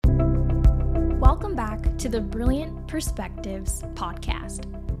to the Brilliant Perspectives podcast.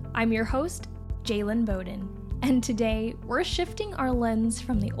 I'm your host, Jalen Bowden, and today we're shifting our lens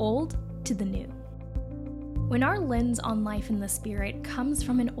from the old to the new. When our lens on life in the Spirit comes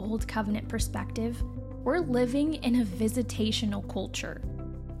from an old covenant perspective, we're living in a visitational culture,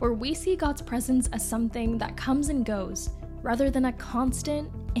 where we see God's presence as something that comes and goes, rather than a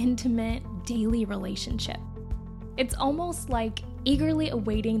constant, intimate, daily relationship. It's almost like eagerly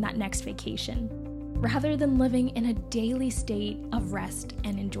awaiting that next vacation, rather than living in a daily state of rest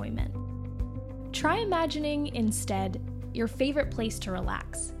and enjoyment. Try imagining instead your favorite place to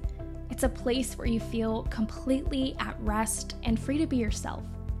relax. It's a place where you feel completely at rest and free to be yourself.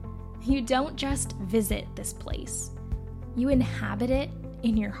 You don't just visit this place, you inhabit it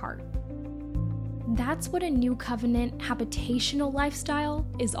in your heart. That's what a new covenant habitational lifestyle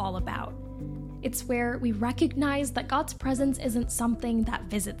is all about. It's where we recognize that God's presence isn't something that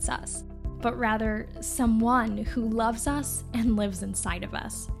visits us, but rather someone who loves us and lives inside of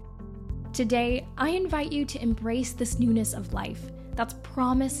us. Today, I invite you to embrace this newness of life that's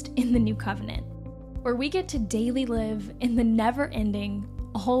promised in the new covenant, where we get to daily live in the never-ending,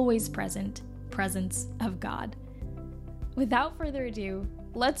 always present presence of God. Without further ado,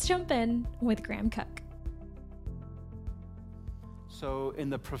 let's jump in with Graham Cook. So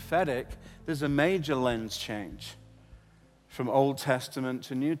in the prophetic, there's a major lens change from Old Testament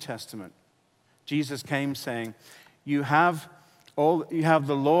to New Testament. Jesus came saying, you have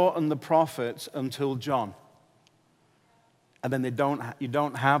the law and the prophets until John. And then you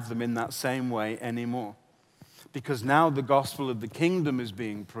don't have them in that same way anymore. Because now the gospel of the kingdom is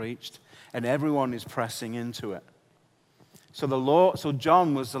being preached and everyone is pressing into it. So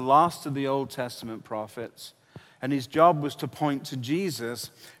John was the last of the Old Testament prophets, and his job was to point to Jesus,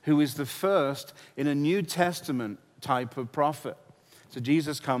 who is the first in a New Testament type of prophet. So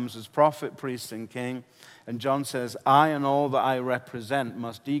Jesus comes as prophet, priest, and king, and John says, I and all that I represent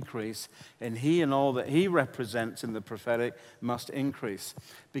must decrease, and he and all that he represents in the prophetic must increase.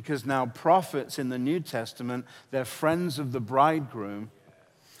 Because now prophets in the New Testament, they're friends of the bridegroom,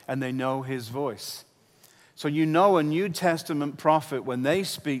 and they know his voice. So you know a New Testament prophet, when they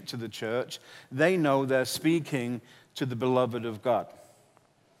speak to the church, they know they're speaking to the beloved of God.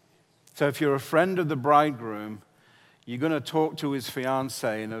 So if you're a friend of the bridegroom, you're going to talk to his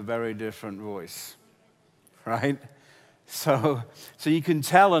fiancée in a very different voice, right? So you can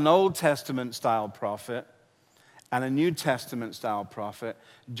tell an Old Testament style prophet and a New Testament style prophet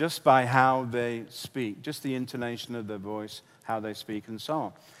just by how they speak, just the intonation of their voice, how they speak, and so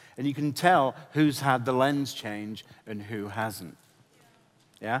on. And you can tell who's had the lens change and who hasn't.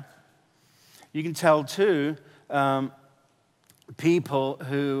 Yeah? You can tell, too, people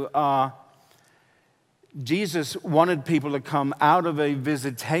who are... Jesus wanted people to come out of a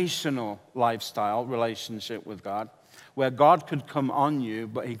visitational lifestyle relationship with God, where God could come on you,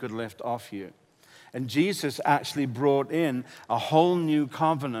 but he could lift off you. And Jesus actually brought in a whole new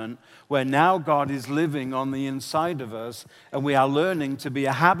covenant where now God is living on the inside of us, and we are learning to be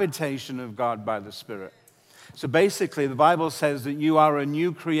a habitation of God by the Spirit. So basically, the Bible says that you are a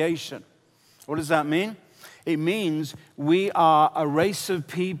new creation. What does that mean? It means we are a race of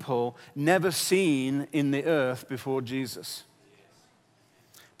people never seen in the earth before Jesus.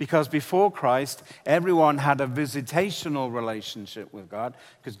 Because before Christ, everyone had a visitational relationship with God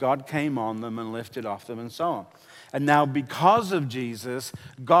because God came on them and lifted off them and so on. And now because of Jesus,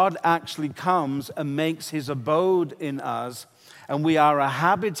 God actually comes and makes his abode in us, and we are a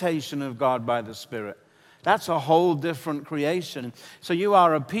habitation of God by the Spirit. That's a whole different creation. So you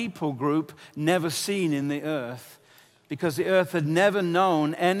are a people group never seen in the earth, because the earth had never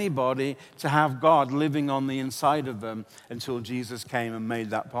known anybody to have God living on the inside of them until Jesus came and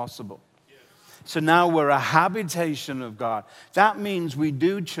made that possible. So now we're a habitation of God. That means we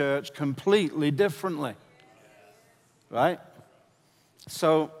do church completely differently. Right?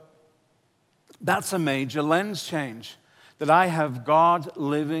 So that's a major lens change, that I have God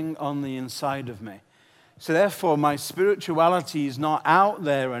living on the inside of me. So therefore, my spirituality is not out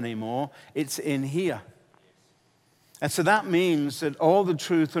there anymore, it's in here. And so that means that all the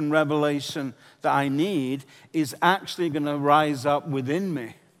truth and revelation that I need is actually going to rise up within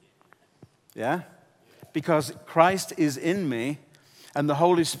me. Yeah? Because Christ is in me, and the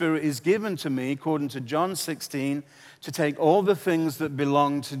Holy Spirit is given to me, according to John 16, to take all the things that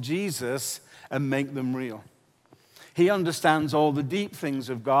belong to Jesus and make them real. He understands all the deep things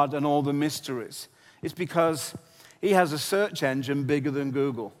of God and all the mysteries. It's because he has a search engine bigger than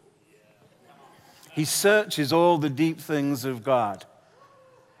Google. He searches all the deep things of God.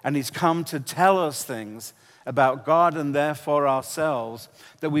 And he's come to tell us things about God and therefore ourselves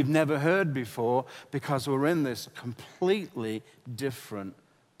that we've never heard before because we're in this completely different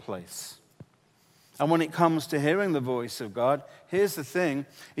place. And when it comes to hearing the voice of God, here's the thing,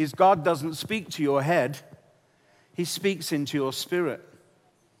 is God doesn't speak to your head, he speaks into your spirit.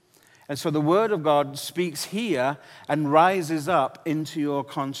 And so the Word of God speaks here and rises up into your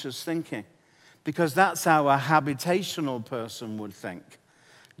conscious thinking, because that's how a habitational person would think.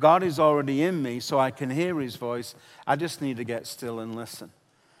 God is already in me, so I can hear his voice. I just need to get still and listen.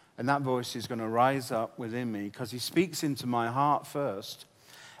 And that voice is going to rise up within me because he speaks into my heart first.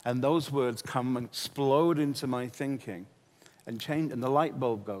 And those words come and explode into my thinking and change, and the light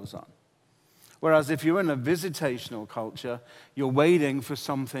bulb goes on. Whereas if you're in a visitational culture, you're waiting for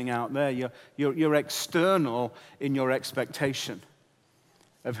something out there. You're external in your expectation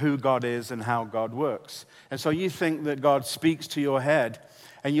of who God is and how God works. And so you think that God speaks to your head,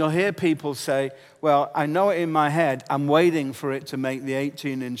 and you'll hear people say, well, I know it in my head, I'm waiting for it to make the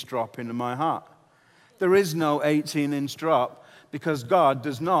 18-inch drop into my heart. There is no 18-inch drop because God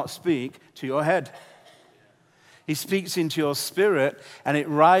does not speak to your head. He speaks into your spirit, and it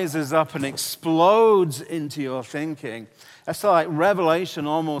rises up and explodes into your thinking. That's like revelation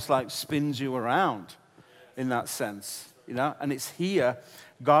almost like spins you around in that sense, you know? And it's here.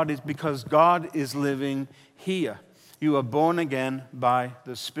 Because God is living here. You are born again by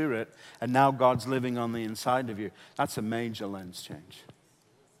the Spirit, and now God's living on the inside of you. That's a major lens change.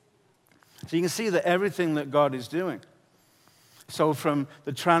 So you can see that everything that God is doing. So from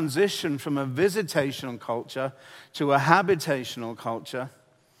the transition from a visitational culture to a habitational culture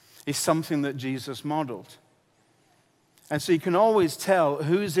is something that Jesus modeled. And so you can always tell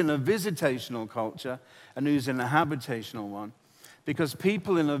who's in a visitational culture and who's in a habitational one. Because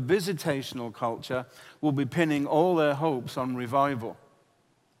people in a visitational culture will be pinning all their hopes on revival.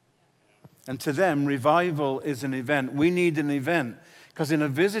 And to them, revival is an event. We need an event. Because in a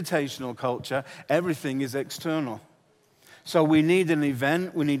visitational culture, everything is external. So we need an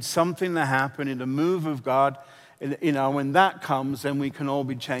event. We need something to happen in a move of God. You know, when that comes, then we can all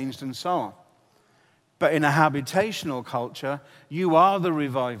be changed and so on. But in a habitational culture, you are the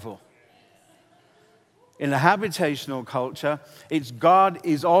revival. In a habitational culture, it's God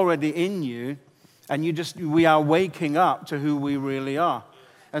is already in you, and we are waking up to who we really are.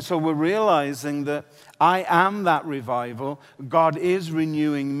 And so we're realizing that I am that revival. God is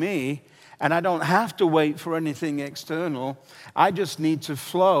renewing me, and I don't have to wait for anything external. I just need to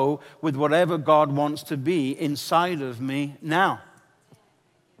flow with whatever God wants to be inside of me now.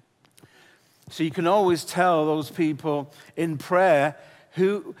 So you can always tell those people in prayer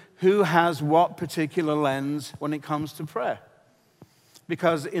who has what particular lens when it comes to prayer.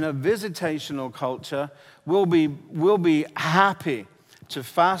 Because in a visitational culture, we'll be happy to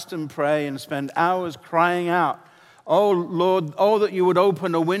fast and pray and spend hours crying out, oh Lord, oh that you would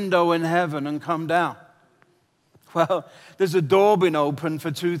open a window in heaven and come down. Well, there's a door been open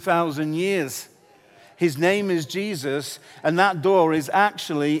for 2,000 years. His name is Jesus, and that door is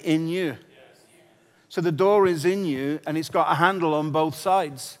actually in you. So the door is in you, and it's got a handle on both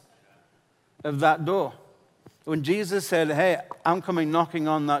sides of that door. When Jesus said, hey, I'm coming knocking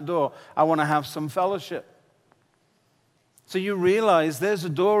on that door, I want to have some fellowship. So you realize there's a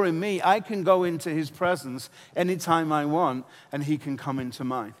door in me. I can go into his presence anytime I want, and he can come into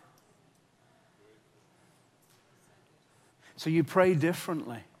mine. So you pray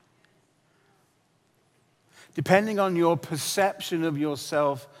differently. Depending on your perception of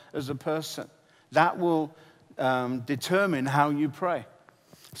yourself as a person, that will determine how you pray.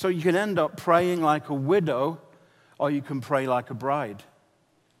 So you can end up praying like a widow, or you can pray like a bride.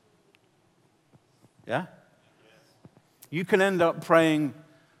 Yeah? You can end up praying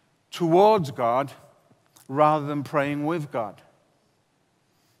towards God rather than praying with God.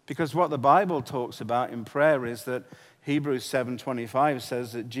 Because what the Bible talks about in prayer is that Hebrews 7:25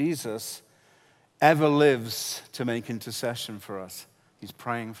 says that Jesus ever lives to make intercession for us. He's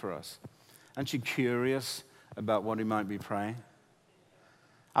praying for us. Aren't you curious about what he might be praying?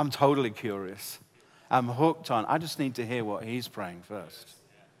 I'm totally curious. I'm hooked on. I just need to hear what he's praying first.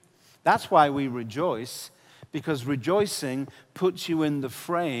 That's why we rejoice, because rejoicing puts you in the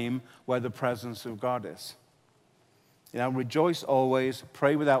frame where the presence of God is. You know, rejoice always,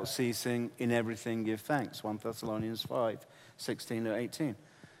 pray without ceasing, in everything give thanks. 1 Thessalonians 5:16-18.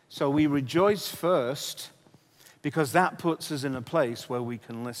 So we rejoice first because that puts us in a place where we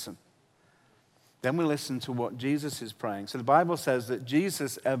can listen. Then we listen to what Jesus is praying. So the Bible says that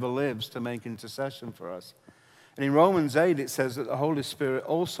Jesus ever lives to make intercession for us. And in Romans 8, it says that the Holy Spirit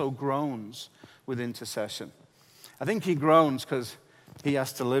also groans with intercession. I think he groans because he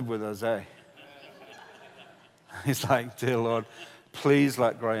has to live with us, eh? He's like, dear Lord, please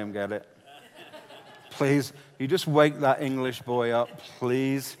let Graham get it. Please, you just wake that English boy up,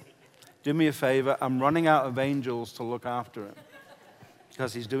 please. Do me a favor. I'm running out of angels to look after him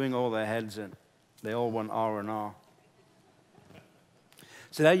because he's doing all their heads in. They all want R&R.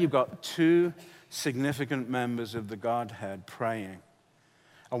 So there you've got two significant members of the Godhead praying.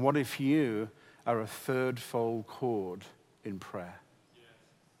 And what if you are a third-fold chord in prayer?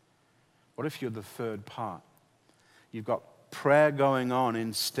 What if you're the third part? You've got prayer going on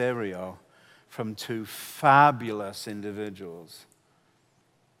in stereo from two fabulous individuals.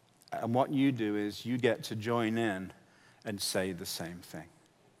 And what you do is you get to join in and say the same thing.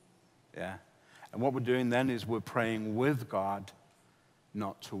 Yeah? And what we're doing then is we're praying with God,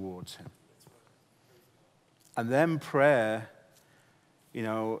 not towards him. And then prayer, in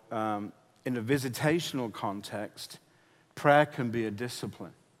a visitational context, prayer can be a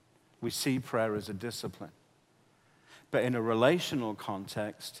discipline. We see prayer as a discipline. But in a relational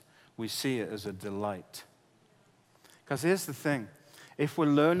context, we see it as a delight. Because here's the thing. If we're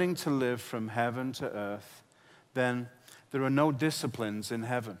learning to live from heaven to earth, then there are no disciplines in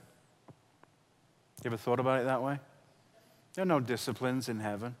heaven. You ever thought about it that way? There are no disciplines in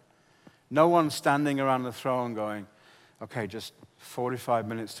heaven. No one's standing around the throne going, okay, just 45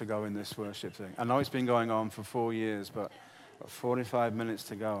 minutes to go in this worship thing. I know it's been going on for 4 years, but 45 minutes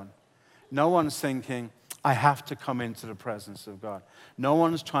to go. No one's thinking, I have to come into the presence of God. No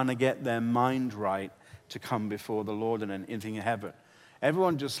one's trying to get their mind right to come before the Lord and into heaven.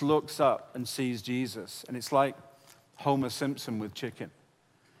 Everyone just looks up and sees Jesus. And it's like Homer Simpson with chicken.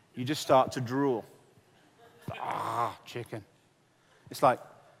 You just start to drool. Chicken. It's like,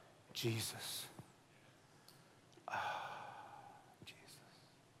 Jesus. Jesus.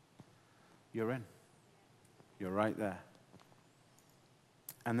 You're in. You're right there.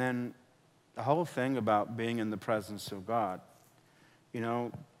 And then the whole thing about being in the presence of God,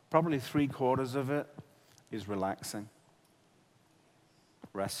 probably 3/4 of it is relaxing,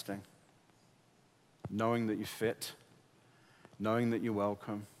 resting, knowing that you fit, knowing that you're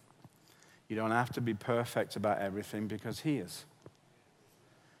welcome. You don't have to be perfect about everything because he is.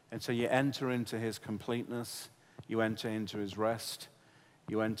 And so you enter into his completeness, you enter into his rest,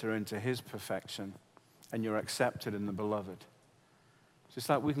 you enter into his perfection, and you're accepted in the beloved. It's just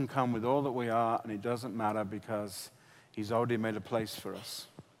like we can come with all that we are, and it doesn't matter because he's already made a place for us.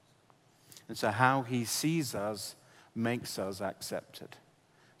 And so how he sees us makes us accepted.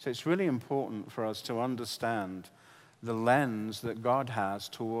 So it's really important for us to understand the lens that God has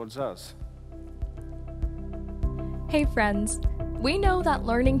towards us. Hey friends, we know that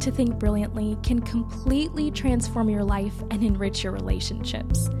learning to think brilliantly can completely transform your life and enrich your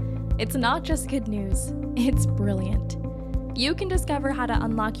relationships. It's not just good news, it's brilliant. You can discover how to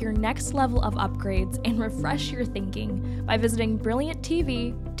unlock your next level of upgrades and refresh your thinking by visiting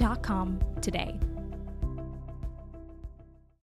brillianttv.com today.